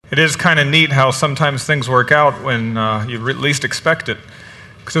It is kind of neat how sometimes things work out when you least expect it.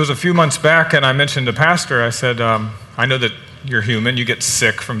 Because it was a few months back, and I mentioned to Pastor, I said, I know that you're human, you get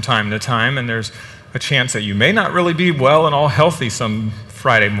sick from time to time, and there's a chance that you may not really be well and all healthy some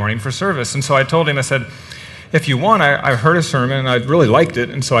Friday morning for service. And so I told him, I said, if you want, I heard a sermon, and I really liked it,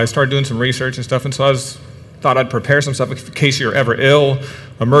 and so I started doing some research and stuff, and so thought I'd prepare some stuff in case you're ever ill,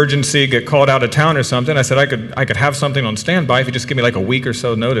 emergency, get called out of town or something. I said I could have something on standby if you just give me like a week or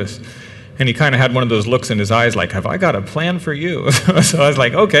so notice. And he kind of had one of those looks in his eyes like, have I got a plan for you? So I was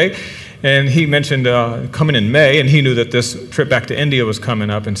like, okay. And he mentioned coming in May, and he knew that this trip back to India was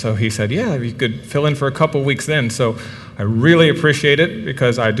coming up, and so he said, yeah, you could fill in for a couple weeks then. So I really appreciate it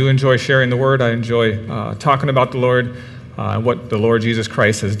because I do enjoy sharing the Word. I enjoy talking about the Lord, what the Lord Jesus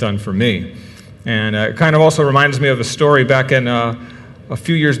Christ has done for me. And it kind of also reminds me of a story back in a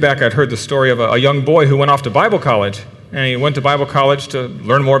few years back. I'd heard the story of a young boy who went off to Bible college. And he went to Bible college to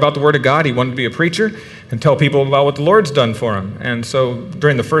learn more about the Word of God. He wanted to be a preacher and tell people about what the Lord's done for him. And so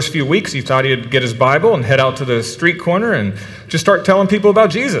during the first few weeks, he thought he'd get his Bible and head out to the street corner and just start telling people about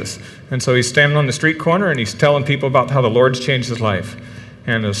Jesus. And so he's standing on the street corner and he's telling people about how the Lord's changed his life.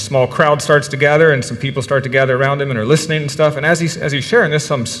 And a small crowd starts to gather and some people start to gather around him and are listening and stuff. And as he's sharing this,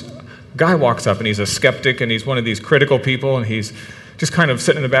 some guy walks up, and he's a skeptic, and he's one of these critical people, and he's just kind of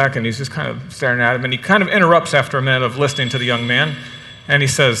sitting in the back, and he's just kind of staring at him, and he kind of interrupts after a minute of listening to the young man, and he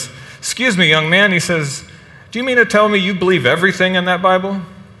says, excuse me, young man, he says, do you mean to tell me you believe everything in that Bible?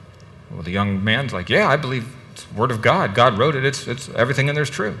 Well, the young man's like, yeah, I believe it's the Word of God. God wrote it. It's everything in there's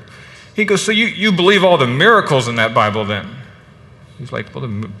true. He goes, so you believe all the miracles in that Bible then? He's like, well,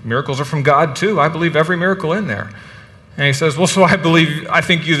 the miracles are from God too. I believe every miracle in there. And he says, well, so I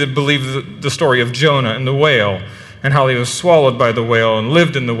think you that believe the story of Jonah and the whale and how he was swallowed by the whale and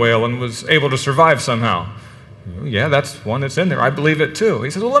lived in the whale and was able to survive somehow. Yeah, that's one that's in there. I believe it too.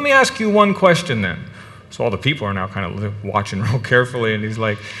 He says, well, let me ask you one question then. So all the people are now kind of watching real carefully, and he's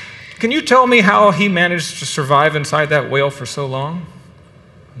like, can you tell me how he managed to survive inside that whale for so long?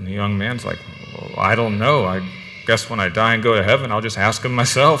 And the young man's like, well, I don't know. I guess when I die and go to heaven, I'll just ask him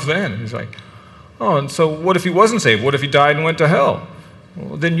myself then. And he's like, oh, and so what if he wasn't saved? What if he died and went to hell?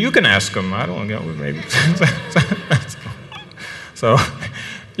 Well, then you can ask him. I don't know, maybe. So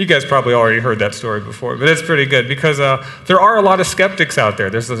you guys probably already heard that story before, but it's pretty good because there are a lot of skeptics out there.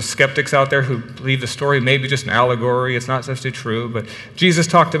 There's the skeptics out there who believe the story may be just an allegory. It's not necessarily true, but Jesus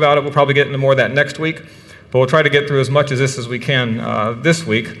talked about it. We'll probably get into more of that next week, but we'll try to get through as much of this as we can this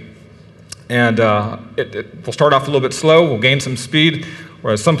week. And we'll start off a little bit slow. We'll gain some speed.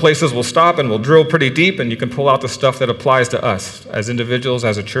 Whereas some places we'll stop and we'll drill pretty deep, and you can pull out the stuff that applies to us as individuals,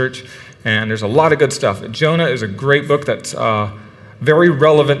 as a church, and there's a lot of good stuff. Jonah is a great book that's very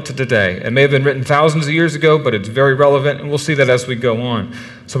relevant to today. It may have been written thousands of years ago, but it's very relevant, and we'll see that as we go on.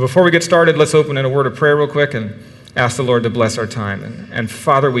 So before we get started, let's open in a word of prayer real quick and ask the Lord to bless our time. And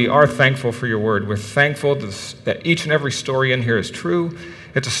Father, we are thankful for your word. We're thankful that each and every story in here is true.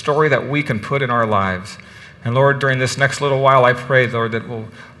 It's a story that we can put in our lives. And Lord, during this next little while, I pray, Lord, that we'll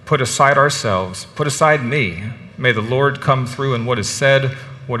put aside ourselves, put aside me. May the Lord come through in what is said,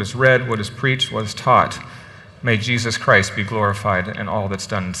 what is read, what is preached, what is taught. May Jesus Christ be glorified in all that's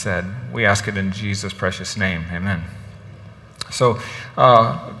done and said. We ask it in Jesus' precious name. Amen. So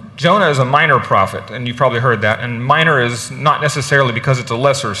Jonah is a minor prophet, and you've probably heard that. And minor is not necessarily because it's a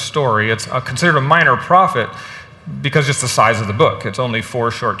lesser story. It's considered a minor prophet because just the size of the book. It's only 4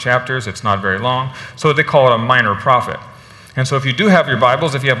 short chapters. It's not very long. So they call it a minor prophet. And so if you do have your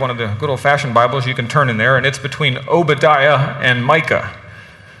Bibles, if you have one of the good old-fashioned Bibles, you can turn in there, and it's between Obadiah and Micah.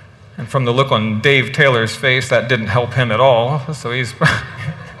 And from the look on Dave Taylor's face, that didn't help him at all. So he's...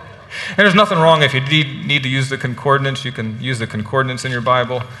 And there's nothing wrong if you need to use the concordance. You can use the concordance in your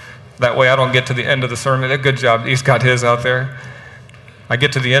Bible. That way I don't get to the end of the sermon. Good job. He's got his out there. I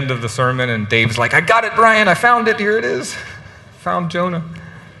get to the end of the sermon, and Dave's like, I got it, Brian. I found it. Here it is. Found Jonah.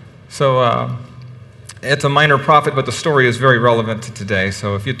 So it's a minor prophet, but the story is very relevant to today.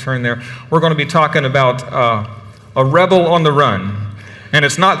 So if you turn there, we're going to be talking about a rebel on the run. And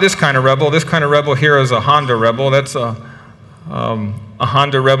it's not this kind of rebel. This kind of rebel here is a Honda Rebel. That's a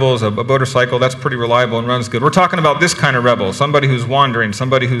Honda Rebel is a motorcycle. That's pretty reliable and runs good. We're talking about this kind of rebel, somebody who's wandering,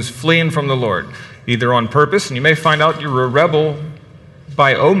 somebody who's fleeing from the Lord, either on purpose, and you may find out you're a rebel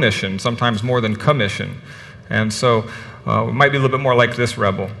by omission, sometimes more than commission. And so it might be a little bit more like this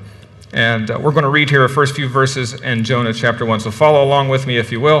rebel. And we're going to read here the first few verses in Jonah chapter 1. So follow along with me,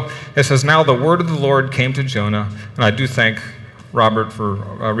 if you will. It says, now the word of the Lord came to Jonah. And I do thank Robert for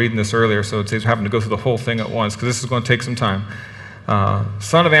reading this earlier, so it's having to go through the whole thing at once, because this is going to take some time.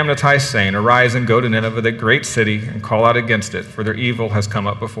 son of Amittai, saying, Arise and go to Nineveh, that great city, and call out against it, for their evil has come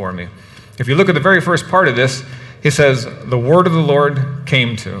up before me. If you look at the very first part of this, he says, the word of the Lord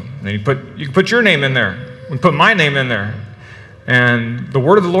came to. And you can put your name in there. You can put my name in there. And the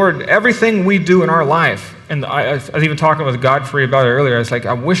word of the Lord, everything we do in our life, and I was even talking with Godfrey about it earlier. I was like,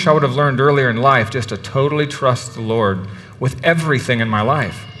 I wish I would have learned earlier in life just to totally trust the Lord with everything in my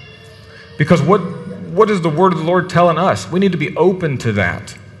life. Because what is the word of the Lord telling us? We need to be open to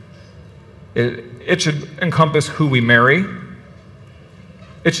that. It should encompass who we marry.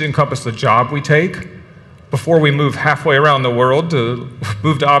 It should encompass the job we take. Before we move halfway around the world to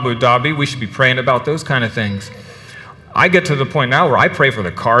move to Abu Dhabi, we should be praying about those kind of things. I get to the point now where I pray for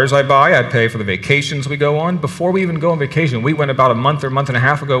the cars I buy. I pray for the vacations we go on. Before we even go on vacation, we went about a month and a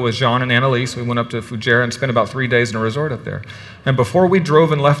half ago with Jean and Annalise. We went up to Fujairah and spent about 3 days in a resort up there. And before we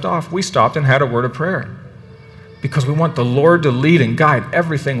drove and left off, we stopped and had a word of prayer. Because we want the Lord to lead and guide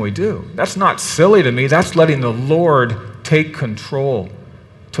everything we do. That's not silly to me. That's letting the Lord take control,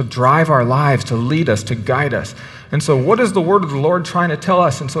 to drive our lives, to lead us, to guide us. And so what is the word of the Lord trying to tell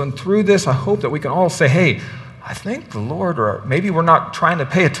us? And so through this, I hope that we can all say, hey, I think the Lord, or maybe we're not trying to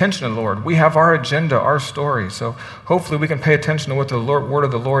pay attention to the Lord. We have our agenda, our story. So hopefully we can pay attention to what the word of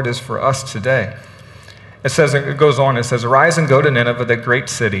the Lord is for us today. It goes on, it says, Arise and go to Nineveh, the great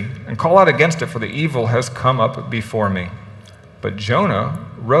city, and call out against it, for the evil has come up before me. But Jonah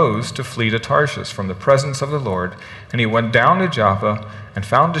rose to flee to Tarshish from the presence of the Lord, and he went down to Joppa and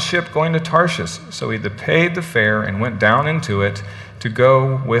found a ship going to Tarshish. So he paid the fare and went down into it to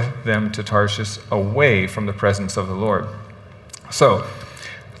go with them to Tarshish, away from the presence of the Lord. So, a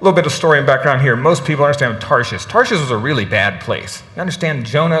little bit of story and background here. Most people understand Tarshish. Tarshish was a really bad place. You understand,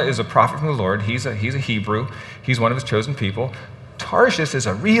 Jonah is a prophet from the Lord. He's a Hebrew. He's one of his chosen people. Tarshish is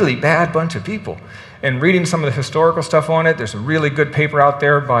a really bad bunch of people. And reading some of the historical stuff on it, there's a really good paper out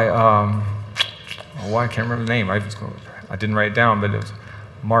there by, I can't remember the name. I didn't write it down, but it was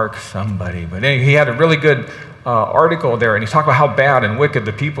Mark somebody. But anyway, he had a really good article there, and he talked about how bad and wicked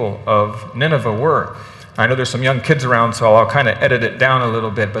the people of Nineveh were. I know there's some young kids around, so I'll kind of edit it down a little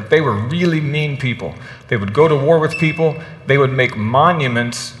bit, but they were really mean people. They would go to war with people. They would make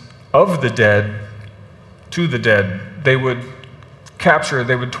monuments of the dead to the dead. They would capture,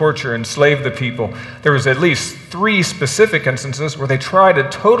 they would torture, enslave the people. There was at least 3 specific instances where they tried to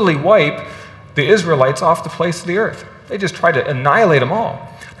totally wipe the Israelites off the face of the earth. They just tried to annihilate them all.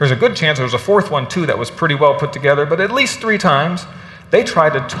 There's a good chance there was a 4th one too that was pretty well put together, but at least 3 times they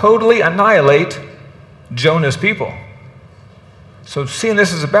tried to totally annihilate Jonah's people. So seeing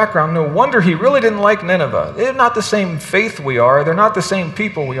this as a background, no wonder he really didn't like Nineveh. They're not the same faith we are. They're not the same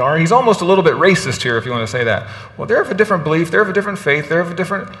people we are. He's almost a little bit racist here, if you want to say that. Well, they're of a different belief. They're of a different faith. They're of a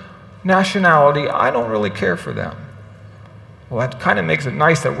different nationality. I don't really care for them. Well, that kind of makes it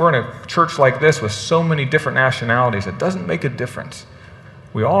nice that we're in a church like this with so many different nationalities. It doesn't make a difference.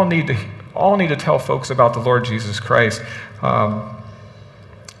 We all need to tell folks about the Lord Jesus Christ.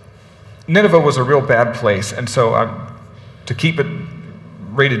 Nineveh was a real bad place, and so to keep it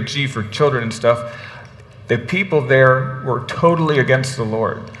rated G for children and stuff, the people there were totally against the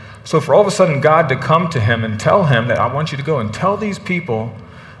Lord. So for all of a sudden God to come to him and tell him that I want you to go and tell these people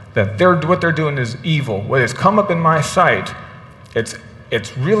that what they're doing is evil, what has come up in my sight, it's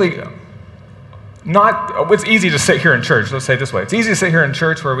really not, it's easy to sit here in church, let's say it this way. It's easy to sit here in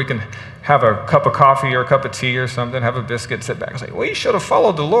church where we can have a cup of coffee or a cup of tea or something, have a biscuit, sit back and say, well, you should have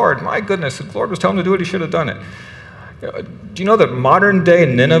followed the Lord. My goodness, the Lord was telling him to do it, he should have done it. Do you know that modern day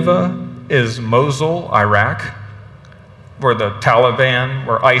Nineveh is Mosul, Iraq, where the Taliban,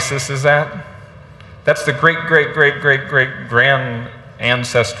 where ISIS is at? That's the great-great-great-great-great-grand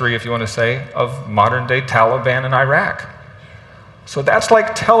ancestry, if you want to say, of modern day Taliban in Iraq. So that's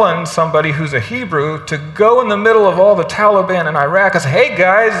like telling somebody who's a Hebrew to go in the middle of all the Taliban in Iraq and say, hey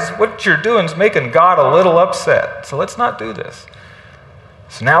guys, what you're doing is making God a little upset, so let's not do this.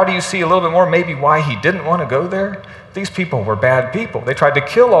 So now do you see a little bit more maybe why he didn't want to go there? These people were bad people. They tried to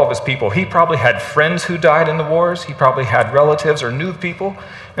kill all of his people. He probably had friends who died in the wars. He probably had relatives or knew people.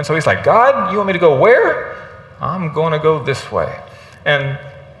 And so he's like, God, you want me to go where? I'm going to go this way. And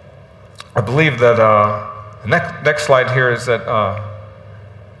I believe that the next slide here is that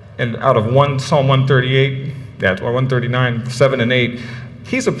out of Psalm 138, or 139, 7 and 8,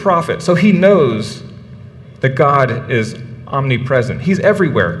 he's a prophet. So he knows that God is omnipresent. He's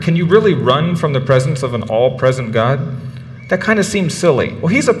everywhere. Can you really run from the presence of an all-present God? That kind of seems silly. Well,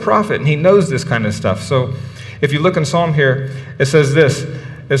 he's a prophet, and he knows this kind of stuff. So if you look in Psalm here, it says this.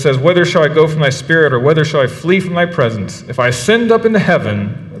 It says, whither shall I go from thy spirit, or whither shall I flee from thy presence? If I ascend up into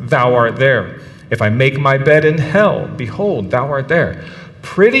heaven, thou art there. If I make my bed in hell, behold, thou art there.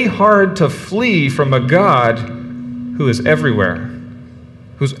 Pretty hard to flee from a God who is everywhere,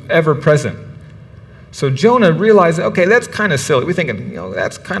 who's ever present. So Jonah realized, okay, that's kind of silly. We're thinking,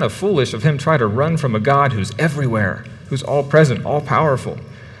 that's kind of foolish of him trying to run from a God who's everywhere, who's all present, all powerful.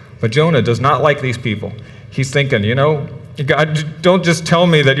 But Jonah does not like these people. He's thinking, God, don't just tell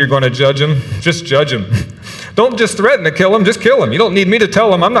me that you're going to judge him. Just judge him. Don't just threaten to kill him. Just kill him. You don't need me to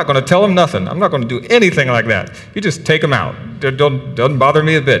tell him. I'm not going to tell him nothing. I'm not going to do anything like that. You just take him out. Doesn't bother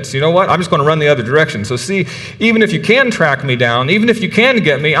me a bit. So you know what? I'm just going to run the other direction. So see, even if you can track me down, even if you can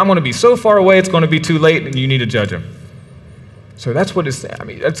get me, I'm going to be so far away it's going to be too late and you need to judge him. So that's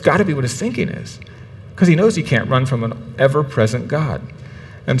got to be what his thinking is. Because he knows he can't run from an ever-present God.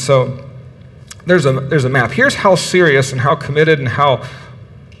 And so there's a map. Here's how serious and how committed and how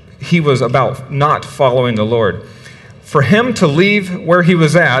he was about not following the Lord. For him to leave where he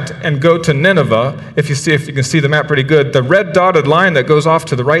was at and go to Nineveh, if you can see the map pretty good, the red dotted line that goes off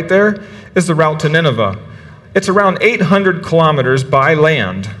to the right there is the route to Nineveh. It's around 800 kilometers by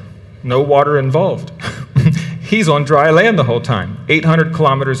land, no water involved. He's on dry land the whole time, 800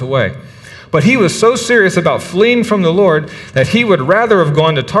 kilometers away. But he was so serious about fleeing from the Lord that he would rather have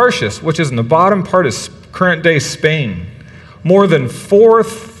gone to Tarshish, which is in the bottom part of current-day Spain, more than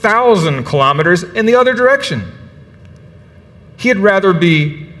 4,000 kilometers in the other direction. He'd rather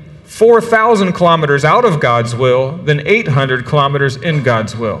be 4,000 kilometers out of God's will than 800 kilometers in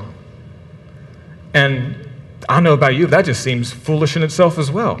God's will. And I don't know about you, that just seems foolish in itself as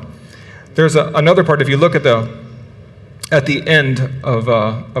well. There's another part, if you look at the end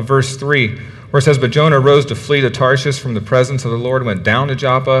of verse 3, where it says, but Jonah rose to flee to Tarshish from the presence of the Lord, went down to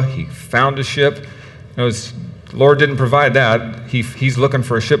Joppa, he found a ship. The Lord didn't provide that. He's looking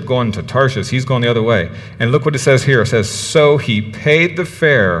for a ship going to Tarshish. He's going the other way. And look what it says here. It says, so he paid the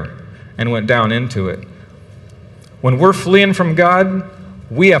fare and went down into it. When we're fleeing from God,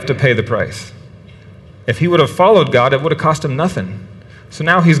 we have to pay the price. If he would have followed God, it would have cost him nothing. So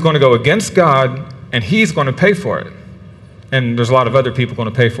now he's going to go against God, and he's going to pay for it. And there's a lot of other people going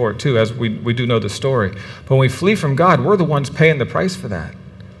to pay for it too, as we do know the story. But when we flee from God, we're the ones paying the price for that.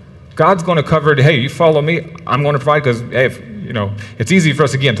 God's going to cover it. Hey, you follow me, I'm going to provide, because, hey, it's easy for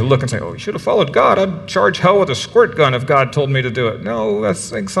us, again, to look and say, oh, you should have followed God. I'd charge hell with a squirt gun if God told me to do it. No,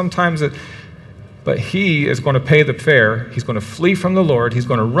 that's like sometimes it. But he is going to pay the fare. He's going to flee from the Lord. He's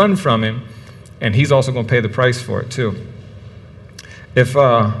going to run from him. And he's also going to pay the price for it too. If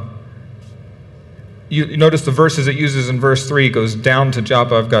you notice the verses it uses in verse 3, goes down to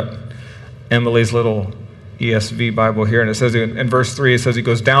Joppa. I've got Emily's little ESV Bible here, and it says in verse 3, it says he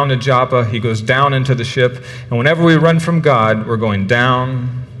goes down to Joppa, he goes down into the ship, and whenever we run from God, we're going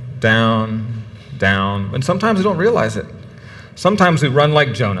down, down, down, and sometimes we don't realize it. Sometimes we run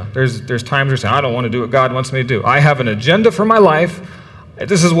like Jonah. There's times we say, I don't want to do what God wants me to do. I have an agenda for my life.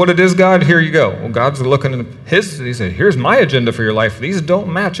 This is what it is, God, here you go. Well, God's looking at he said, here's my agenda for your life. These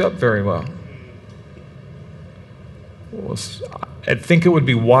don't match up very well. I think it would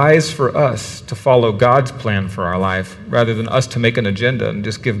be wise for us to follow God's plan for our life rather than us to make an agenda and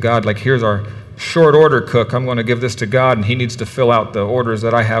just give God, like, here's our short order cook. I'm going to give this to God, and he needs to fill out the orders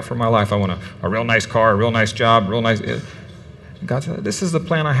that I have for my life. I want a real nice car, a real nice job, real nice. God said, this is the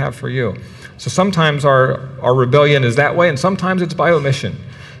plan I have for you. So sometimes our rebellion is that way, and sometimes it's by omission.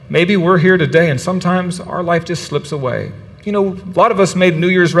 Maybe we're here today, and sometimes our life just slips away. A lot of us made New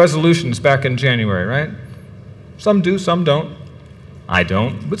Year's resolutions back in January, right? Some do, some don't. I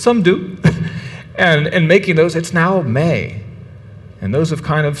don't, but some do. and making those, it's now May, and those have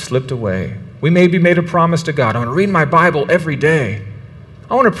kind of slipped away. We maybe made a promise to God. I want to read my Bible every day.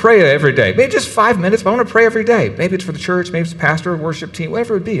 I want to pray every day. Maybe just 5 minutes, but I want to pray every day. Maybe it's for the church, maybe it's the pastor, worship team,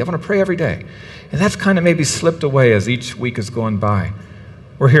 whatever it be. I want to pray every day. And that's kind of maybe slipped away as each week is going by.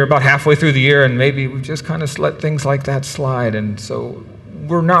 We're here about halfway through the year, and maybe we've just kind of let things like that slide. And so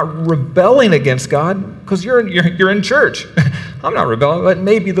we're not rebelling against God because you're in church. I'm not rebelling, but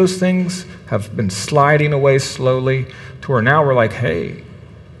maybe those things have been sliding away slowly to where now we're like, hey,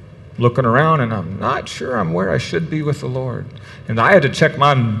 looking around, and I'm not sure I'm where I should be with the Lord. And I had to check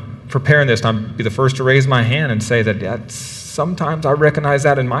preparing this, and I'd be the first to raise my hand and say that sometimes I recognize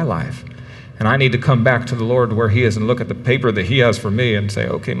that in my life. And I need to come back to the Lord where he is and look at the paper that he has for me and say,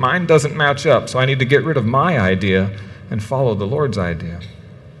 okay, mine doesn't match up, so I need to get rid of my idea and follow the Lord's idea.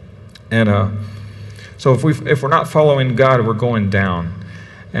 And so if we're not following God, we're going down.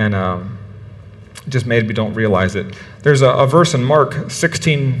 And just maybe we don't realize it. There's a verse in Mark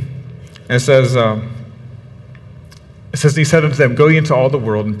 16, and it says, he said unto them, go ye into all the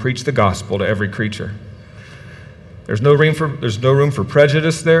world and preach the gospel to every creature. There's no room for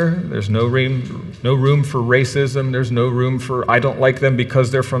prejudice there. There's no room for racism. There's no room for, I don't like them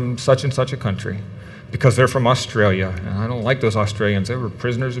because they're from such and such a country, because they're from Australia. And I don't like those Australians. They were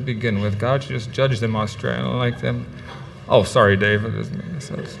prisoners to begin with. God should just judge them, Australia. I don't like them. Oh, sorry, Dave.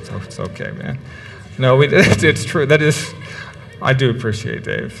 It's okay, man. No, it's true. That is, I do appreciate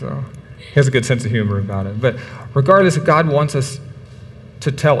Dave. So he has a good sense of humor about it. But regardless, God wants us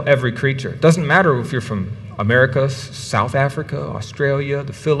to tell every creature. It doesn't matter if you're from America, South Africa, Australia,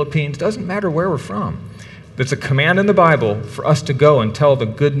 the Philippines. Doesn't matter where we're from. There's a command in the Bible for us to go and tell the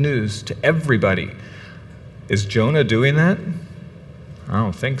good news to everybody. Is Jonah doing that? I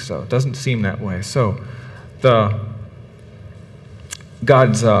don't think so. It doesn't seem that way. So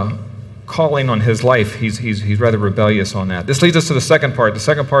God's calling on his life, he's rather rebellious on that. This leads us to the second part. The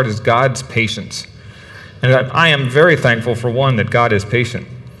second part is God's patience. And I am very thankful, for one, that God is patient.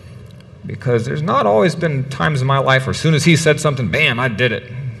 Because there's not always been times in my life where as soon as he said something, bam, I did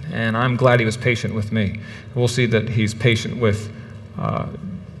it. And I'm glad he was patient with me. We'll see that he's patient with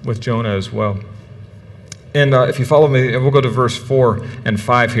Jonah as well. And if you follow me, and we'll go to verse 4 and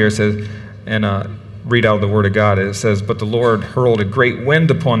 5 here. It says, and read out the word of God. It says, but the Lord hurled a great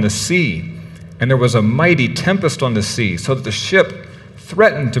wind upon the sea, and there was a mighty tempest on the sea, so that the ship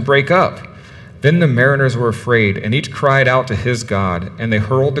threatened to break up. Then the mariners were afraid, and each cried out to his God, and they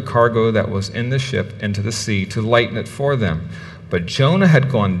hurled the cargo that was in the ship into the sea to lighten it for them. But Jonah had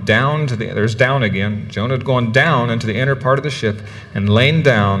gone down there's down again. Jonah had gone down into the inner part of the ship and lain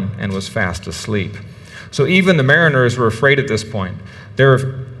down and was fast asleep. So even the mariners were afraid at this point.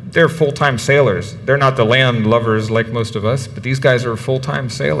 They're full-time sailors. They're not the land lovers like most of us, but these guys are full-time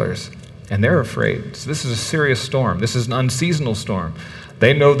sailors, and they're afraid. So this is a serious storm. This is an unseasonal storm.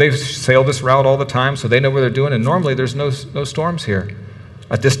 They know they've sailed this route all the time, so they know what they're doing, and normally there's no storms here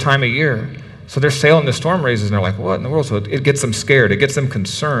at this time of year. So they're sailing the storm raises, and they're like, what in the world? So it gets them scared. It gets them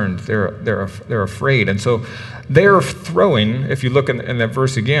concerned. They're afraid. And so they're throwing, if you look in that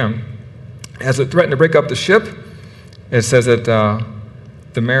verse again, as it threatened to break up the ship, it says that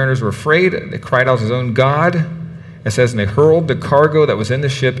the mariners were afraid. They cried out to his own God. It says, and they hurled the cargo that was in the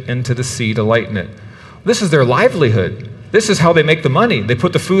ship into the sea to lighten it. This is their livelihood. This is how they make the money. They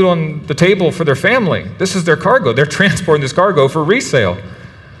put the food on the table for their family. This is their cargo. They're transporting this cargo for resale.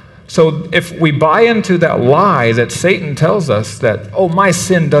 So if we buy into that lie that Satan tells us that, oh, my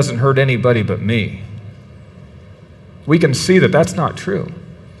sin doesn't hurt anybody but me, we can see that that's not true.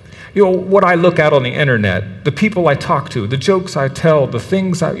 You know, what I look at on the internet, the people I talk to, the jokes I tell, the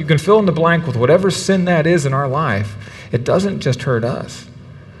things you can fill in the blank with whatever sin that is in our life, it doesn't just hurt us.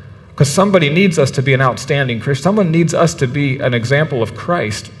 Because somebody needs us to be an outstanding Christian. Someone needs us to be an example of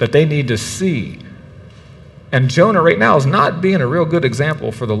Christ that they need to see. And Jonah right now is not being a real good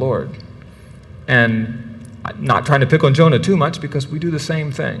example for the Lord. And I'm not trying to pick on Jonah too much because we do the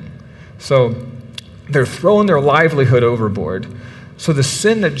same thing. So they're throwing their livelihood overboard. So the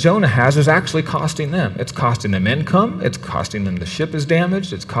sin that Jonah has is actually costing them. It's costing them income. It's costing them the ship is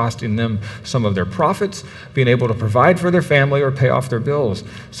damaged. It's costing them some of their profits, being able to provide for their family or pay off their bills.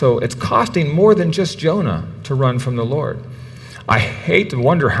 So it's costing more than just Jonah to run from the Lord. I hate to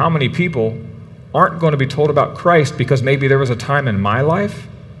wonder how many people aren't going to be told about Christ because maybe there was a time in my life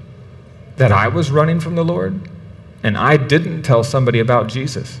that I was running from the Lord and I didn't tell somebody about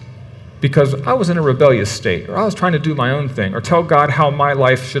Jesus, because I was in a rebellious state, or I was trying to do my own thing, or tell God how my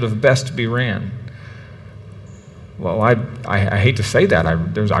life should have best be ran. Well, I hate to say that.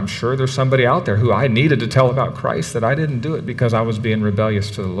 I'm sure there's somebody out there who I needed to tell about Christ that I didn't do it because I was being rebellious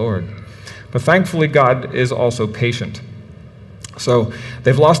to the Lord. But thankfully, God is also patient. So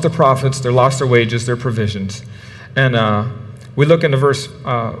they've lost their profits, they've lost their wages, their provisions. And we look into verse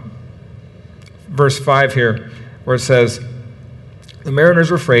 5 here, where it says, the mariners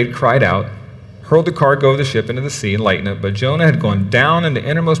were afraid, cried out, hurled the cargo of the ship into the sea and lightened it. But Jonah had gone down in the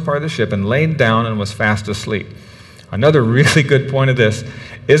innermost part of the ship and laid down and was fast asleep. Another really good point of this,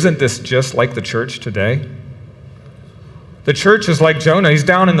 isn't this just like the church today? The church is like Jonah. He's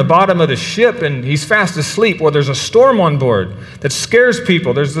down in the bottom of the ship and he's fast asleep, or there's a storm on board that scares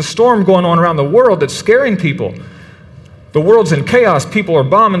people. There's the storm going on around the world that's scaring people. The world's in chaos. People are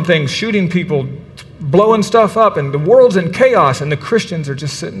bombing things, shooting people, blowing stuff up, and the world's in chaos, and the Christians are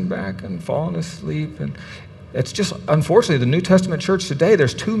just sitting back and falling asleep. And it's just, unfortunately, the New Testament church today,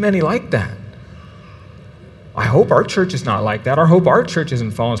 there's too many like that. I hope our church is not like that. I hope our church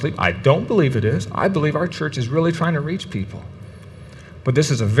isn't falling asleep. I don't believe it is. I believe our church is really trying to reach people. But this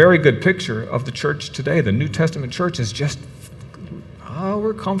is a very good picture of the church today. The New Testament church is just,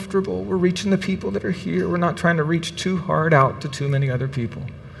 we're comfortable. We're reaching the people that are here. We're not trying to reach too hard out to too many other people.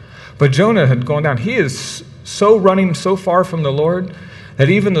 But Jonah had gone down. He is so running so far from the Lord that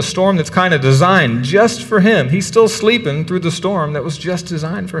even the storm that's kind of designed just for him, he's still sleeping through the storm that was just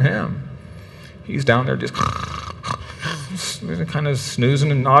designed for him. He's down there just kind of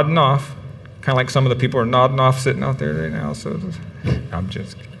snoozing and nodding off, kind of like some of the people are nodding off sitting out there right now. So I'm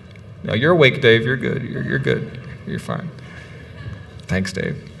just, no, you're awake, Dave. You're good. You're good. You're fine. Thanks,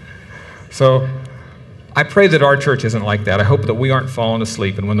 Dave. So I pray that our church isn't like that. I hope that we aren't falling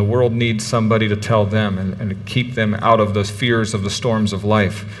asleep, and when the world needs somebody to tell them and to keep them out of those fears of the storms of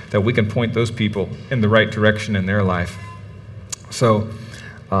life, that we can point those people in the right direction in their life. So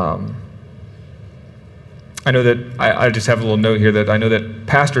I know that I just have a little note here that I know that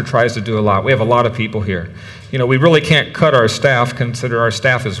Pastor tries to do a lot. We have a lot of people here. You know, we really can't cut our staff, consider our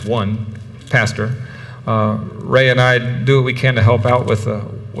staff is one pastor. Ray and I do what we can to help out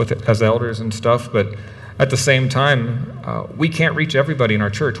with it as elders and stuff, but at the same time, we can't reach everybody in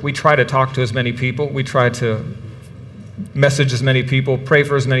our church. We try to talk to as many people. We try to message as many people, pray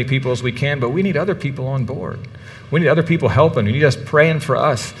for as many people as we can, but we need other people on board. We need other people helping. We need us praying for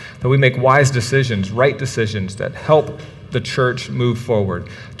us that we make wise decisions, right decisions that help the church move forward,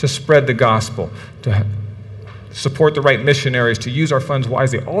 to spread the gospel, to support the right missionaries, to use our funds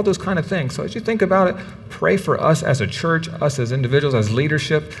wisely, all those kind of things. So as you think about it, pray for us as a church, us as individuals, as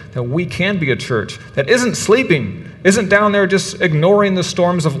leadership, that we can be a church that isn't sleeping, isn't down there just ignoring the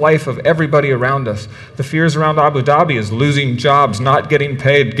storms of life of everybody around us. The fears around Abu Dhabi is losing jobs, not getting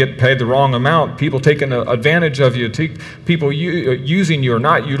paid, get paid the wrong amount, people taking advantage of you, people using you or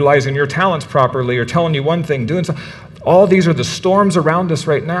not utilizing your talents properly or telling you one thing, doing something. All these are the storms around us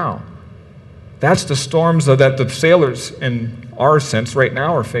right now. That's the storms that the sailors, in our sense, right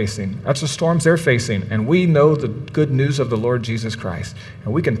now are facing. That's the storms they're facing. And we know the good news of the Lord Jesus Christ.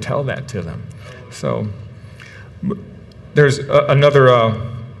 And we can tell that to them. So there's another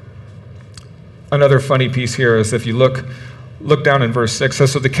funny piece here is if you look down in verse 6. It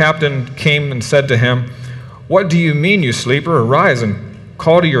says, so the captain came and said to him, what do you mean, you sleeper? Arise and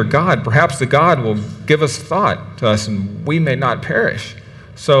call to your God. Perhaps the God will give us thought to us and we may not perish.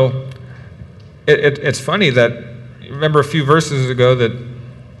 So it's funny that, remember a few verses ago that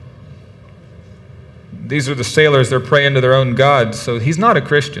these are the sailors, they're praying to their own gods, so he's not a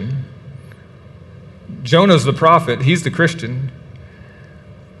Christian. Jonah's the prophet, he's the Christian.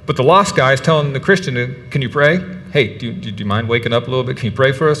 But the lost guy is telling the Christian, can you pray? Hey, do you mind waking up a little bit? Can you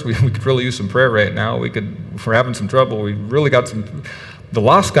pray for us? We could really use some prayer right now. If we're having some trouble, we really got some. The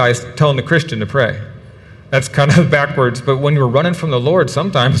lost guy is telling the Christian to pray. That's kind of backwards, but when you're running from the Lord,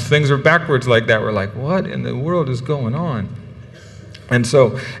 sometimes things are backwards like that. We're like, what in the world is going on? And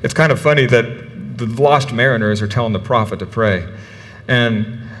so it's kind of funny that the lost mariners are telling the prophet to pray.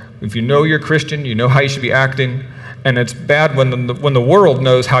 And if you know you're Christian, you know how you should be acting, and it's bad when the world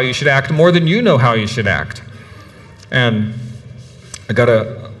knows how you should act more than you know how you should act. And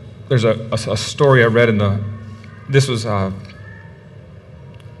there's a story I read this was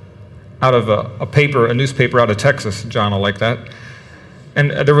out of a newspaper out of Texas. John will like that. And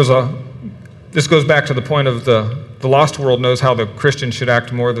this goes back to the point of the lost world knows how the Christians should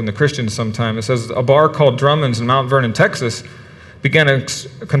act more than the Christians sometimes. It says, a bar called Drummond's in Mount Vernon, Texas, began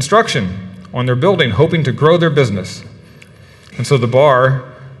construction on their building, hoping to grow their business. And so the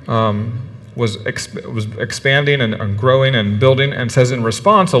bar was expanding and growing and building, and says in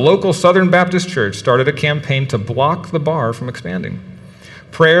response, a local Southern Baptist church started a campaign to block the bar from expanding.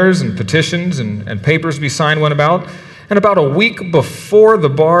 Prayers and petitions and papers to be signed went about, and about a week before the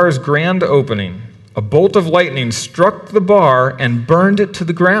bar's grand opening, a bolt of lightning struck the bar and burned it to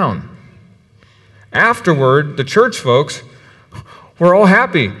the ground. Afterward, the church folks were all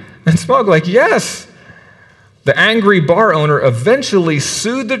happy and smug, like, yes. The angry bar owner eventually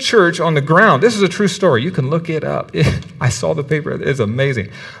sued the church on the ground. This is a true story. You can look it up. I saw the paper. It's amazing.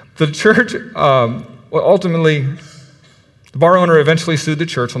 The church ultimately... The bar owner eventually sued the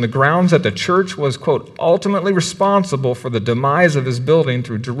church on the grounds that the church was, quote, ultimately responsible for the demise of his building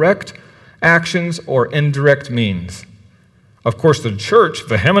through direct actions or indirect means. Of course, the church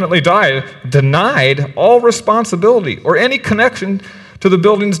vehemently denied all responsibility or any connection to the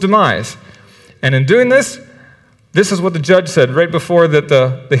building's demise. And in doing this is what the judge said right before that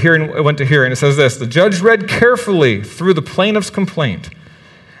the hearing went to hearing. It says this, the judge read carefully through the plaintiff's complaint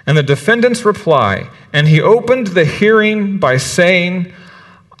and the defendant's reply, and he opened the hearing by saying,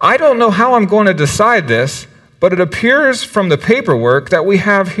 I don't know how I'm going to decide this, but it appears from the paperwork that we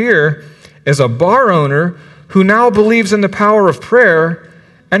have here is a bar owner who now believes in the power of prayer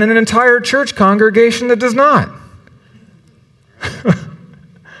and an entire church congregation that does not.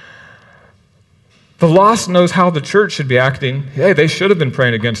 The lost knows how the church should be acting. Hey, they should have been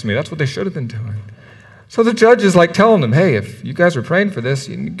praying against me. That's what they should have been doing. So the judge is like telling them, hey, if you guys are praying for this,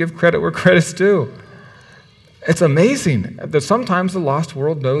 you can give credit where credit's due. It's amazing that sometimes the lost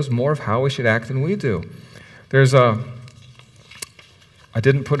world knows more of how we should act than we do. I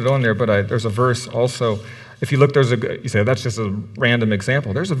didn't put it on there, but there's a verse also. If you look, you say, that's just a random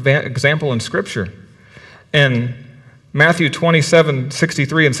example. There's an example in Scripture. In Matthew 27,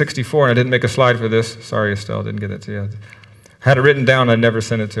 63 and 64, and I didn't make a slide for this. Sorry, Estelle, didn't get it to you. I had it written down, I never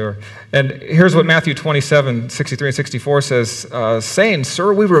sent it to her. And here's what Matthew 27, 63 and 64 says, saying,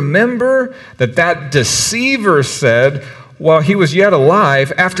 Sir, we remember that deceiver said, while he was yet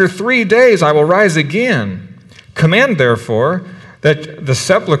alive, after 3 days I will rise again. Command, therefore, that the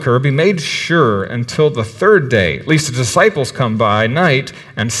sepulchre be made sure until the third day, lest the disciples come by night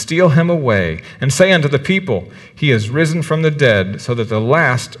and steal him away, and say unto the people, He is risen from the dead, so that the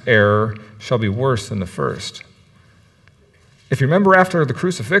last error shall be worse than the first. If you remember after the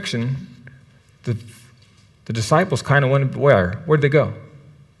crucifixion, the disciples kind of went where? Where'd they go?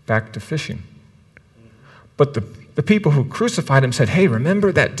 Back to fishing. But the people who crucified him said, hey,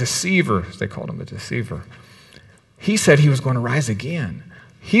 remember that deceiver? They called him a deceiver. He said he was going to rise again.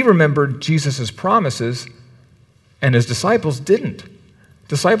 He remembered Jesus' promises, and his disciples didn't.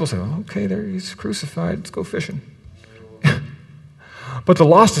 Disciples said, okay, there he's crucified. Let's go fishing. But the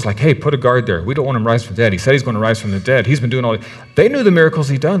lost is like, hey, put a guard there. We don't want him to rise from the dead. He said he's going to rise from the dead. He's been doing all. They knew the miracles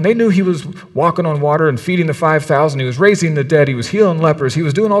he'd done. They knew he was walking on water and feeding the 5,000. He was raising the dead. He was healing lepers. He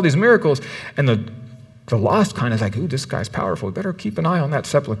was doing all these miracles. And the lost kind of like, ooh, this guy's powerful. We better keep an eye on that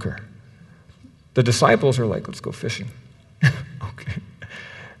sepulcher. The disciples are like, let's go fishing. Okay.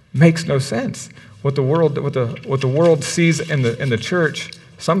 Makes no sense. What the world sees in the church,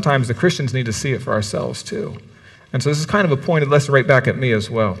 sometimes the Christians need to see it for ourselves too. And so this is kind of a pointed lesson right back at me as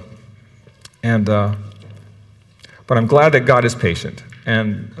well. And but I'm glad that God is patient.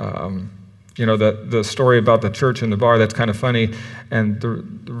 And the story about the church and the bar, that's kind of funny. And the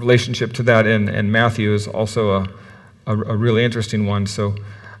relationship to that in Matthew is also a really interesting one. So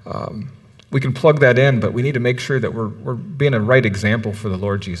we can plug that in, but we need to make sure that we're being a right example for the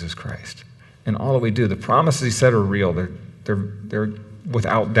Lord Jesus Christ. And all that we do, the promises he said are real. They're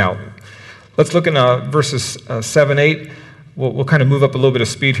without doubt. Let's look in verses 7, 8. We'll kind of move up a little bit of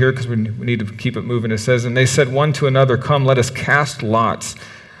speed here because we need to keep it moving. It says, and they said one to another, come, let us cast lots,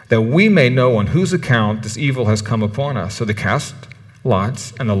 that we may know on whose account this evil has come upon us. So they cast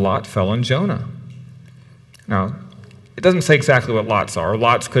lots, and the lot fell on Jonah. Now, it doesn't say exactly what lots are.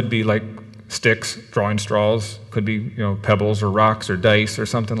 Lots could be like sticks, drawing straws, could be pebbles or rocks or dice or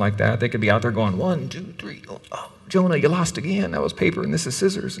something like that. They could be out there going 1, 2, 3. Oh, Jonah, you lost again. That was paper and this is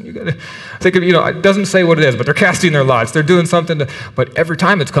scissors, and you got to. They could, it doesn't say what it is, but they're casting their lots. They're doing something. But every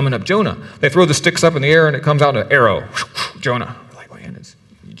time it's coming up Jonah. They throw the sticks up in the air and it comes out an arrow. Jonah. We're like, man,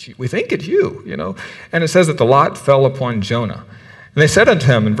 we think it's you, And it says that the lot fell upon Jonah. And they said unto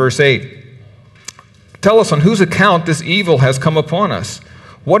him in verse 8, tell us on whose account this evil has come upon us.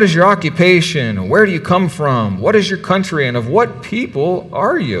 What is your occupation? Where do you come from? What is your country? And of what people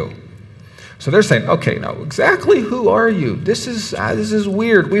are you? So they're saying, okay, now exactly who are you? This is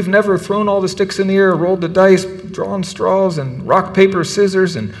weird. We've never thrown all the sticks in the air, rolled the dice, drawn straws, and rock, paper,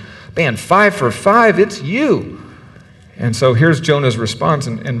 scissors, and man, 5 for 5, it's you. And so here's Jonah's response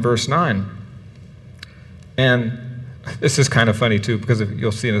in verse 9. And this is kind of funny too, because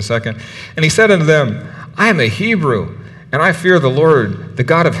you'll see in a second. And he said unto them, I am a Hebrew, and I fear the Lord, the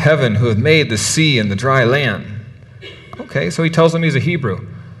God of heaven, who hath made the sea and the dry land. Okay, so he tells them he's a Hebrew.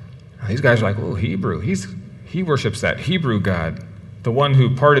 These guys are like, oh, Hebrew. He worships that Hebrew God, the one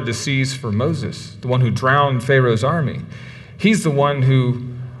who parted the seas for Moses, the one who drowned Pharaoh's army. He's the one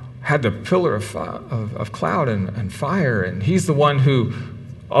who had the pillar of cloud and fire, and he's the one who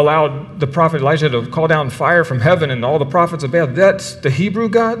allowed the prophet Elijah to call down fire from heaven and all the prophets of Baal. That's the Hebrew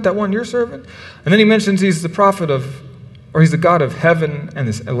God, that one you're serving? And then he mentions he's the he's the God of heaven and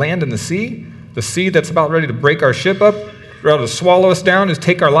the land and the sea that's about ready to break our ship up, ready to swallow us down and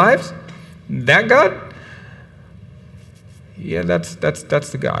take our lives. That God? Yeah, that's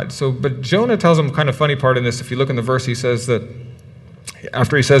the God. So, but Jonah tells him kind of funny part in this. If you look in the verse, he says that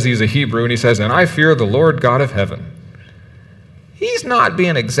after he says he's a Hebrew, and he says, and I fear the Lord God of heaven. He's not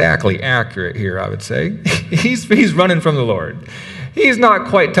being exactly accurate here, I would say. He's running from the Lord. He's not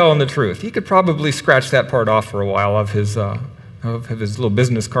quite telling the truth. He could probably scratch that part off for a while of his little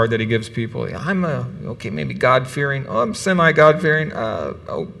business card that he gives people. I'm maybe God-fearing. Oh, I'm semi-God-fearing.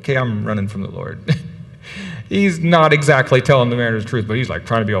 Okay, I'm running from the Lord. He's not exactly telling the man the truth, but he's like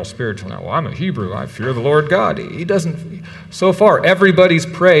trying to be all spiritual now. Well, I'm a Hebrew. I fear the Lord God. He doesn't. So far, everybody's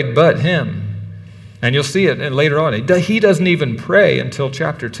prayed but him. And you'll see it later on. He doesn't even pray until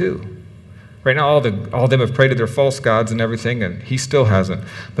chapter 2. Right now, all of them have prayed to their false gods and everything, and he still hasn't.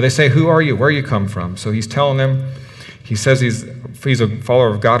 But they say, who are you? Where you come from? So he's telling them, he says he's a follower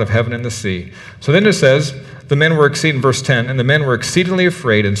of God of heaven and the sea. So then it says, the men were verse 10, and the men were exceedingly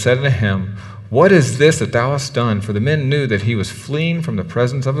afraid and said unto him, what is this that thou hast done? For the men knew that he was fleeing from the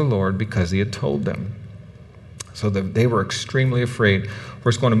presence of the Lord because he had told them. So they were extremely afraid.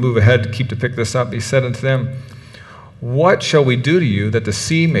 We're just going to move ahead to pick this up. He said unto them, what shall we do to you that the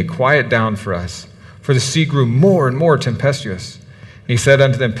sea may quiet down for us? For the sea grew more and more tempestuous. And he said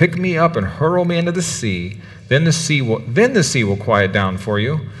unto them, pick me up and hurl me into the sea. Then the sea will quiet down for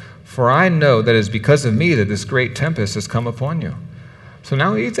you. For I know that it is because of me that this great tempest has come upon you. So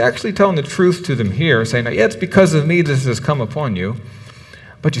now he's actually telling the truth to them here, saying, yeah, it's because of me this has come upon you.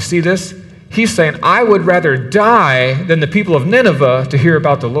 But you see this? He's saying, I would rather die than the people of Nineveh to hear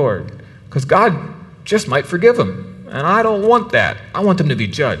about the Lord. Because God just might forgive them. And I don't want that. I want them to be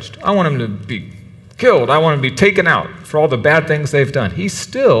judged. I want them to be killed. I want them to be taken out for all the bad things they've done. He's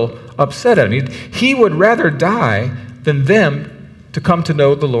still upset at him. He would rather die than them to come to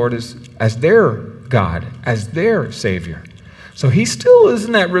know the Lord as their God, as their Savior. So he still is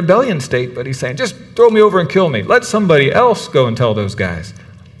in that rebellion state, but he's saying, just throw me over and kill me. Let somebody else go and tell those guys.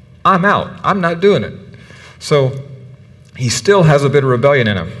 I'm out. I'm not doing it. So he still has a bit of rebellion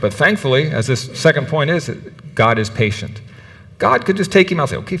in him. But thankfully, as this second point is, God is patient. God could just take him out and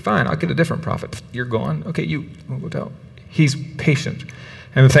say, okay, fine, I'll get a different prophet. You're gone. Okay, you will tell. He's patient.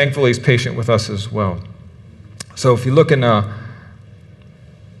 And thankfully, he's patient with us as well. So if you look in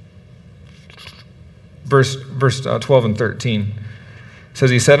verse 12 and 13, it says,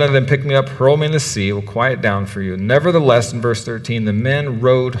 he said unto them, pick me up, hurl me in the sea, it will quiet down for you. Nevertheless, in verse 13, the men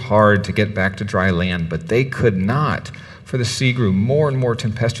rowed hard to get back to dry land, but they could not, for the sea grew more and more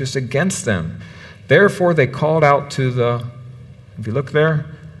tempestuous against them. Therefore they called out to if you look there,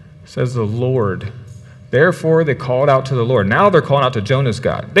 it says the Lord. Therefore they called out to the Lord. Now they're calling out to Jonah's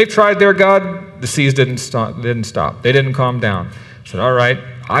God. They tried their God, the seas didn't stop. They didn't calm down. Said, all right,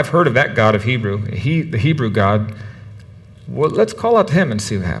 I've heard of that God of Hebrew, the Hebrew God. Well, let's call out to him and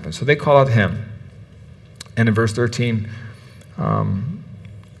see what happens. So they call out to him. And in verse 13, O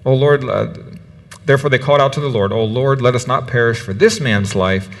Lord, therefore they called out to the Lord, O Lord, let us not perish for this man's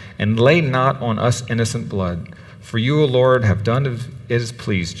life, and lay not on us innocent blood. For you, O Lord, have done as it has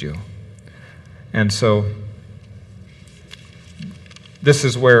pleased you. And so this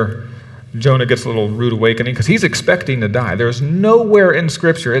is where Jonah gets a little rude awakening, because he's expecting to die. There's nowhere in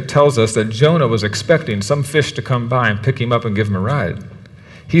Scripture it tells us that Jonah was expecting some fish to come by and pick him up and give him a ride.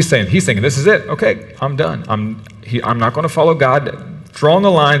 He's thinking, this is it. Okay, I'm done. I'm not going to follow God. Drawing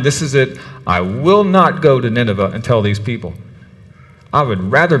the line, this is it. I will not go to Nineveh and tell these people. I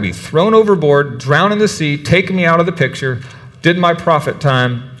would rather be thrown overboard, drown in the sea, take me out of the picture, did my prophet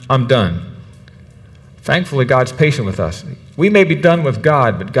time, I'm done. Thankfully, God's patient with us. We may be done with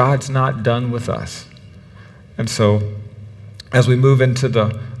God, but God's not done with us. And so, as we move into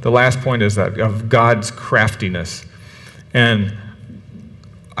the last point is that of God's craftiness. And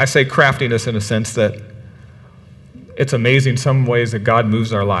I say craftiness in a sense that it's amazing some ways that God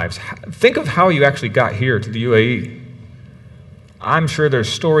moves our lives. Think of how you actually got here to the UAE. I'm sure there's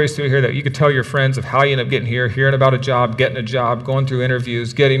stories through here that you could tell your friends of how you end up getting here, hearing about a job, getting a job, going through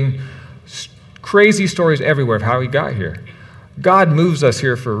interviews, getting crazy stories everywhere of how he got here. God moves us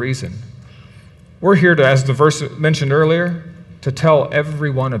here for a reason. We're here to, as the verse mentioned earlier, to tell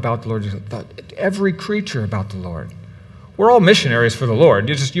everyone about the Lord, every creature about the Lord. We're all missionaries for the Lord.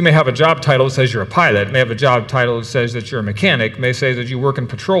 You may have a job title that says you're a pilot, may have a job title that says that you're a mechanic, may say that you work in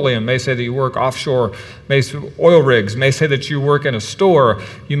petroleum, may say that you work offshore, may say oil rigs, may say that you work in a store,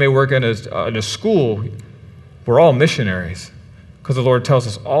 you may work in a school. We're all missionaries because the Lord tells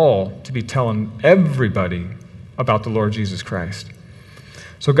us all to be telling everybody about the Lord Jesus Christ.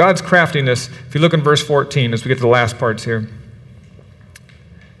 So God's craftiness, if you look in verse 14, as we get to the last parts here,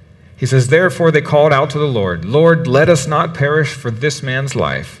 he says, therefore they called out to the Lord, Lord, let us not perish for this man's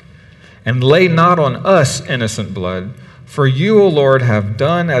life, and lay not on us innocent blood, for you, O Lord, have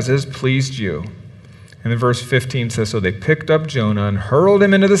done as has pleased you. And then verse 15 says, so they picked up Jonah and hurled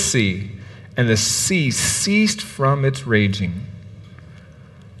him into the sea, and the sea ceased from its raging.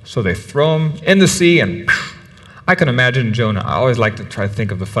 So they throw him in the sea, and I can imagine Jonah. I always like to try to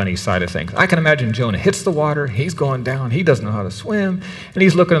think of the funny side of things. I can imagine Jonah hits the water, he's going down, he doesn't know how to swim, and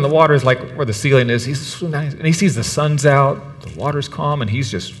he's looking in the water, it's like where the ceiling is, he's swimming down, and he sees the sun's out, the water's calm, and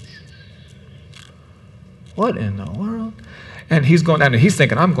he's just, what in the world? And he's going down, and he's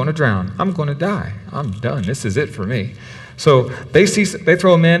thinking, I'm going to drown, I'm going to die, I'm done, this is it for me. So they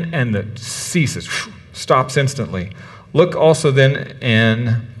throw him in, and the sea stops instantly. Look also then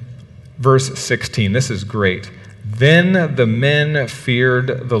in verse 16. This is great. Then the men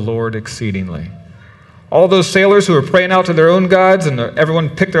feared the Lord exceedingly. All those sailors who were praying out to their own gods, and everyone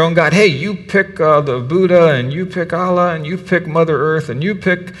picked their own god. Hey, you pick the Buddha, and you pick Allah, and you pick Mother Earth, and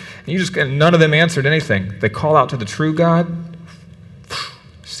and none of them answered anything. They call out to the true God.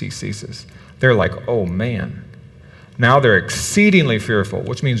 Sea ceases. They're like, oh man. Now they're exceedingly fearful,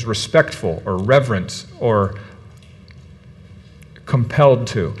 which means respectful or reverence or compelled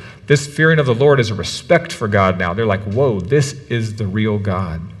to. This fearing of the Lord is a respect for God now. They're like, whoa, this is the real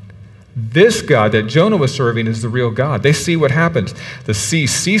God. This God that Jonah was serving is the real God. They see what happens. The sea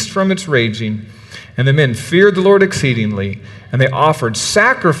ceased from its raging, and the men feared the Lord exceedingly, and they offered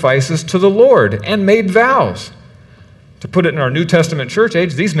sacrifices to the Lord and made vows. To put it in our New Testament church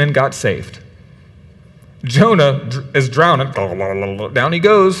age, these men got saved. Jonah is drowning. Down he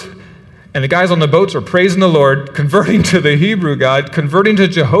goes. And the guys on the boats are praising the Lord, converting to the Hebrew God, converting to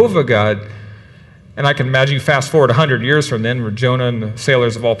Jehovah God. And I can imagine you fast forward 100 years from then where Jonah and the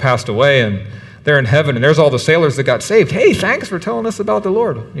sailors have all passed away and they're in heaven and there's all the sailors that got saved. Hey, thanks for telling us about the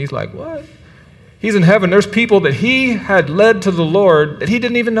Lord. And he's like, what? He's in heaven. There's people that he had led to the Lord that he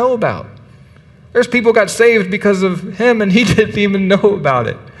didn't even know about. There's people got saved because of him and he didn't even know about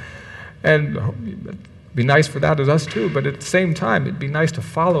it. And it'd be nice for that as us too, but at the same time, it'd be nice to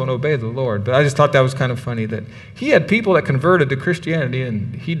follow and obey the Lord. But I just thought that was kind of funny that he had people that converted to Christianity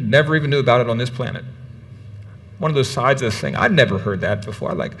and he never even knew about it on this planet. One of those sides of this thing, I'd never heard that before.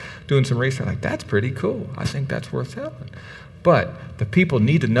 I like doing some research, like, that's pretty cool. I think that's worth telling. But the people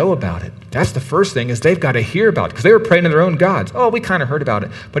need to know about it. That's the first thing, is they've got to hear about it, because they were praying to their own gods. Oh, we kind of heard about it.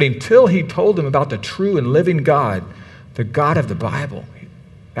 But until he told them about the true and living God, the God of the Bible,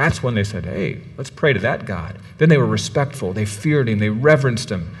 that's when they said, hey, let's pray to that God. Then they were respectful. They feared him. They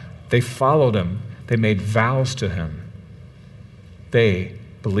reverenced him. They followed him. They made vows to him. They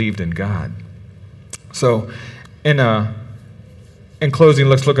believed in God. So in closing,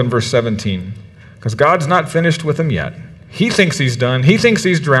 let's look in verse 17, because God's not finished with them yet. He thinks he's done. He thinks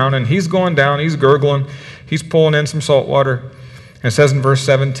he's drowning. He's going down. He's gurgling. He's pulling in some salt water. And it says in verse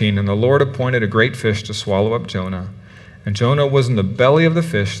 17, and the Lord appointed a great fish to swallow up Jonah. And Jonah was in the belly of the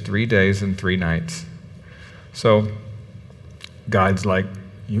fish 3 days and 3 nights. So God's like,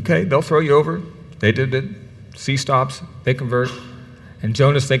 okay, they'll throw you over. They did it. Sea stops. They convert. And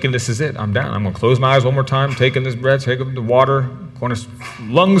Jonah's thinking, this is it. I'm down. I'm going to close my eyes one more time, taking this breath, taking the water.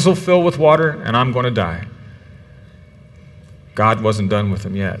 Lungs will fill with water, and I'm going to die. God wasn't done with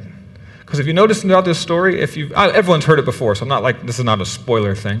him yet. Because if you notice throughout this story, everyone's heard it before, so I'm not like, this is not a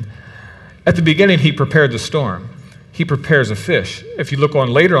spoiler thing. At the beginning, he prepared the storm. He prepares a fish. If you look on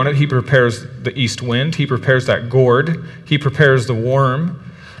later on it, he prepares the east wind. He prepares that gourd. He prepares the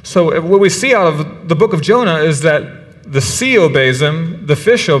worm. So what we see out of the book of Jonah is that the sea obeys him, the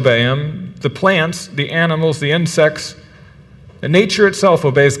fish obey him, the plants, the animals, the insects, the nature itself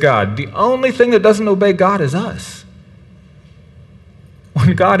obeys God. The only thing that doesn't obey God is us.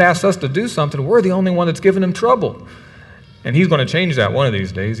 When God asks us to do something, we're the only one that's giving him trouble. And he's going to change that one of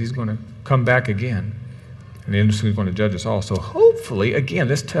these days. He's going to come back again. And the industry is going to judge us all. So hopefully, again,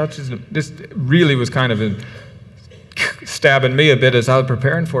 this really was kind of stabbing me a bit as I was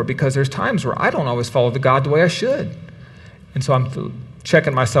preparing for it, because there's times where I don't always follow the God the way I should. And so I'm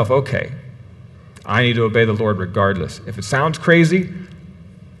checking myself, okay, I need to obey the Lord regardless. If it sounds crazy,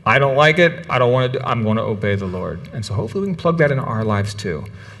 I don't like it, I don't want to, I'm going to obey the Lord. And so hopefully we can plug that into our lives too.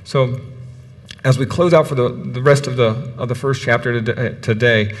 So as we close out for the rest of the first chapter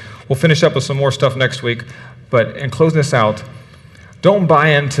today, we'll finish up with some more stuff next week. But in closing this out, don't buy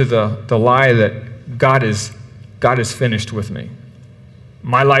into the lie that God is finished with me.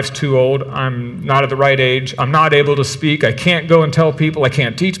 My life's too old. I'm not at the right age. I'm not able to speak. I can't go and tell people. I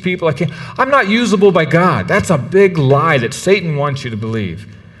can't teach people. I'm not usable by God. That's a big lie that Satan wants you to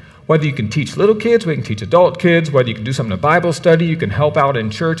believe. Whether you can teach little kids, whether you can teach adult kids, whether you can do something in a Bible study, you can help out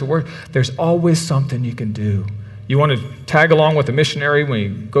in church or work, there's always something you can do. You want to tag along with a missionary when he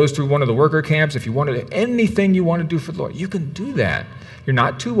goes through one of the worker camps. If you want anything you want to do for the Lord, you can do that. You're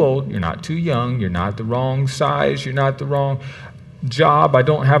not too old. You're not too young. You're not the wrong size. You're not the wrong job. I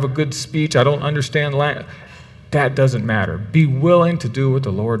don't have a good speech. I don't understand language. That doesn't matter. Be willing to do what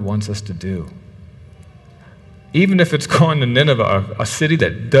the Lord wants us to do. Even if it's going to Nineveh, a city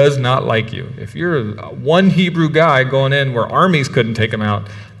that does not like you. If you're one Hebrew guy going in where armies couldn't take him out,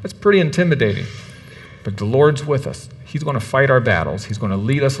 that's pretty intimidating. But the Lord's with us. He's going to fight our battles. He's going to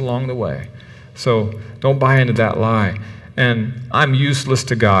lead us along the way. So don't buy into that lie. And I'm useless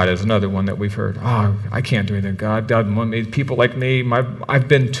to God is another one that we've heard. Oh, I can't do anything. God doesn't want me. People like me, I've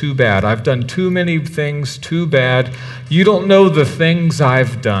been too bad. I've done too many things too bad. You don't know the things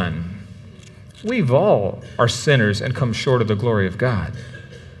I've done. we've all are sinners and come short of the glory of God.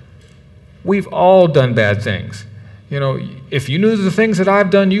 We've all done bad things. You know, if you knew the things that I've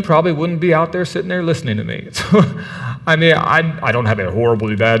done, you probably wouldn't be out there sitting there listening to me. So, I mean, I don't have a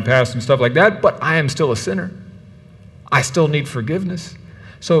horribly bad past and stuff like that, but I am still a sinner. I still need forgiveness.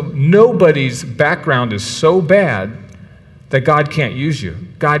 So nobody's background is so bad that God can't use you.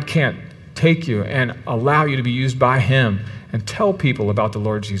 God can't take you and allow you to be used by Him and tell people about the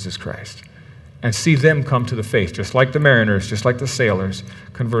Lord Jesus Christ and see them come to the faith, just like the mariners, just like the sailors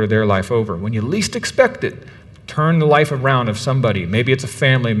converted their life over. When you least expect it, turn the life around of somebody. Maybe it's a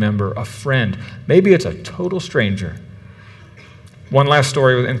family member, a friend. Maybe it's a total stranger. One last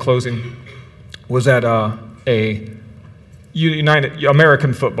story in closing was at a United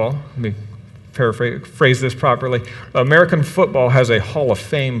American football. Let me phrase this properly. American football has a Hall of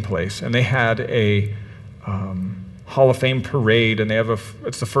Fame place, and they had a Hall of Fame parade, and they have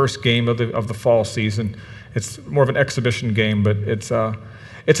it's the first game of the fall season. It's more of an exhibition game, but it's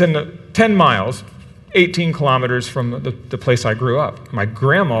in 10 miles, 18 kilometers from the place I grew up. My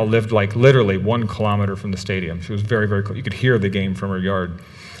grandma lived like literally 1 kilometer from the stadium. She was very, very close. You could hear the game from her yard.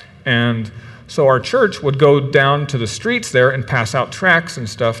 And so our church would go down to the streets there and pass out tracts and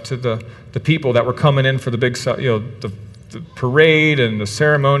stuff to the people that were coming in for the big, the parade and the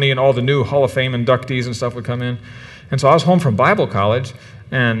ceremony, and all the new Hall of Fame inductees and stuff would come in. And so I was home from Bible college,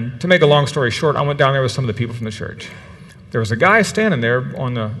 and to make a long story short, I went down there with some of the people from the church. There was a guy standing there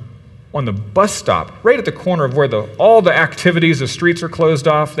on the bus stop, right at the corner of where all the activities, the streets are closed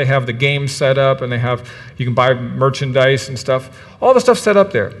off. They have the games set up, and you can buy merchandise and stuff. All the stuff set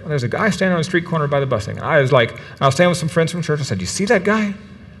up there. And there's a guy standing on the street corner by the bus thing. And I was standing with some friends from church. I said, "You see that guy?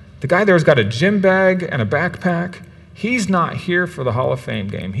 The guy there's got a gym bag and a backpack. He's not here for the Hall of Fame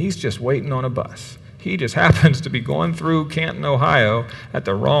game. He's just waiting on a bus. He just happens to be going through Canton, Ohio at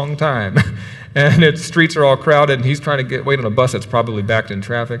the wrong time. And its streets are all crowded, and he's trying to wait on a bus that's probably backed in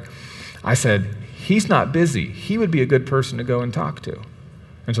traffic." I said, "He's not busy. He would be a good person to go and talk to."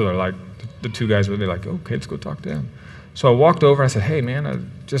 And so they're like, the two guys were like, "Okay, let's go talk to him." So I walked over, I said, "Hey, man,"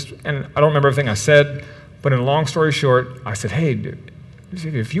 and I don't remember everything I said, but in a long story short, I said, "Hey, dude,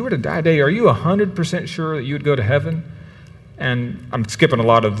 if you were to die today, are you 100% sure that you would go to heaven?" And I'm skipping a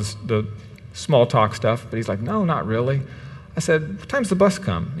lot of the small talk stuff, but he's like, "No, not really." I said, "What time's the bus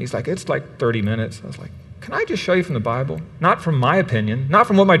come?" He's like, "It's like 30 minutes. I was like, "Can I just show you from the Bible? Not from my opinion, not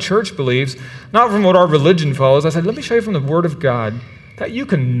from what my church believes, not from what our religion follows." I said, "Let me show you from the Word of God that you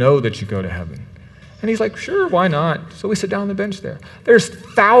can know that you go to heaven." And he's like, "Sure, why not?" So we sit down on the bench there. There's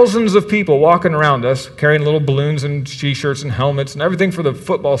thousands of people walking around us, carrying little balloons and T-shirts and helmets and everything for the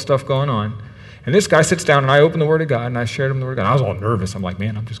football stuff going on. And this guy sits down, and I open the Word of God, and I shared him the Word of God. I was all nervous. I'm like,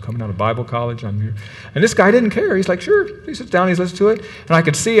 "Man, I'm just coming out of Bible college. I'm here." And this guy didn't care. He's like, "Sure." He sits down, he's listening to it. And I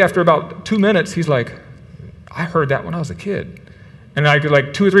could see after about 2 minutes, he's like, "I heard that when I was a kid." And I could,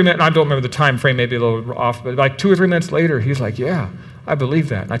 like 2 or 3 minutes, and I don't remember the time frame, maybe a little off, but like 2 or 3 minutes later, he's like, "Yeah, I believe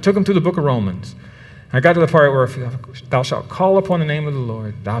that." And I took him through the book of Romans. And I got to the part where, "If thou shalt call upon the name of the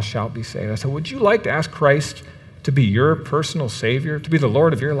Lord, thou shalt be saved." I said, "Would you like to ask Christ to be your personal Savior, to be the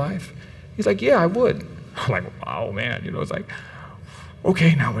Lord of your life?" He's like, "Yeah, I would." I'm like, "Wow, man." It's like,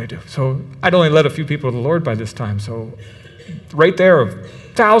 okay, now what do I do? So I'd only led a few people to the Lord by this time. So right there,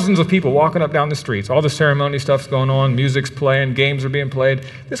 thousands of people walking up down the streets. All the ceremony stuff's going on. Music's playing. Games are being played.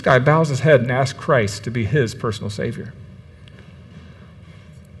 This guy bows his head and asks Christ to be his personal Savior.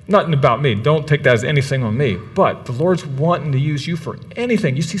 Nothing about me. Don't take that as anything on me. But the Lord's wanting to use you for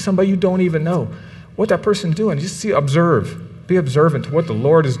anything. You see somebody you don't even know, what that person's doing. Just observe. Be observant to what the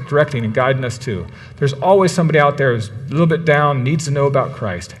Lord is directing and guiding us to. There's always somebody out there who's a little bit down, needs to know about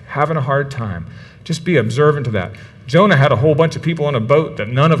Christ, having a hard time. Just be observant to that. Jonah had a whole bunch of people on a boat that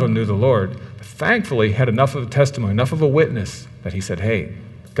none of them knew the Lord, but thankfully had enough of a testimony, enough of a witness that he said, "Hey,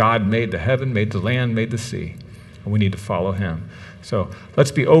 God made the heaven, made the land, made the sea, and we need to follow him." So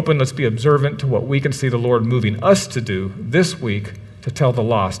let's be open, let's be observant to what we can see the Lord moving us to do this week to tell the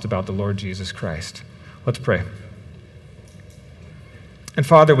lost about the Lord Jesus Christ. Let's pray. And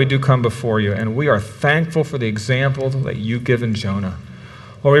Father, we do come before you, and we are thankful for the example that you've given Jonah.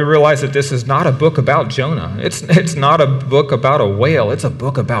 Lord, we realize that this is not a book about Jonah. It's not a book about a whale. It's a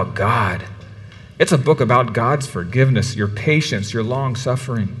book about God. It's a book about God's forgiveness, your patience, your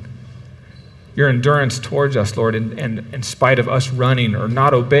long-suffering, your endurance towards us, Lord, and in spite of us running or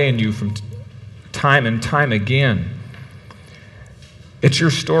not obeying you from time and time again. It's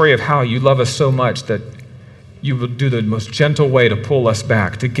your story of how you love us so much that you will do the most gentle way to pull us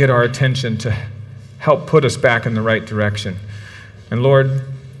back, to get our attention, to help put us back in the right direction. And Lord,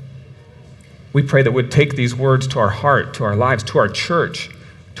 we pray that we'd take these words to our heart, to our lives, to our church,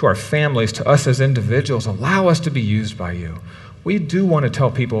 to our families, to us as individuals. Allow us to be used by you. We do want to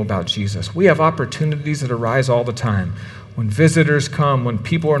tell people about Jesus. We have opportunities that arise all the time. When visitors come, when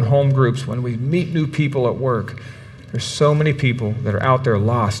people are in home groups, when we meet new people at work, there's so many people that are out there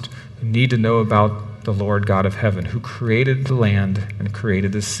lost who need to know about the Lord God of heaven, who created the land and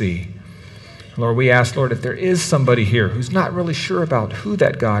created the sea. Lord, we ask, Lord, if there is somebody here who's not really sure about who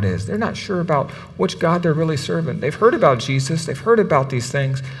that God is, they're not sure about which God they're really serving. They've heard about Jesus, they've heard about these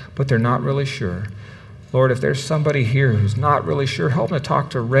things, but they're not really sure. Lord, if there's somebody here who's not really sure, help them to talk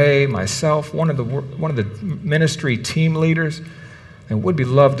to Ray, myself, one of the ministry team leaders, and would be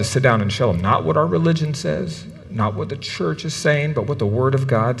loved to sit down and show them not what our religion says, not what the church is saying, but what the Word of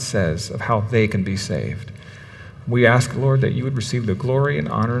God says of how they can be saved. We ask, Lord, that you would receive the glory and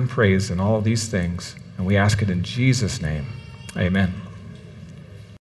honor and praise in all of these things, and we ask it in Jesus' name. Amen.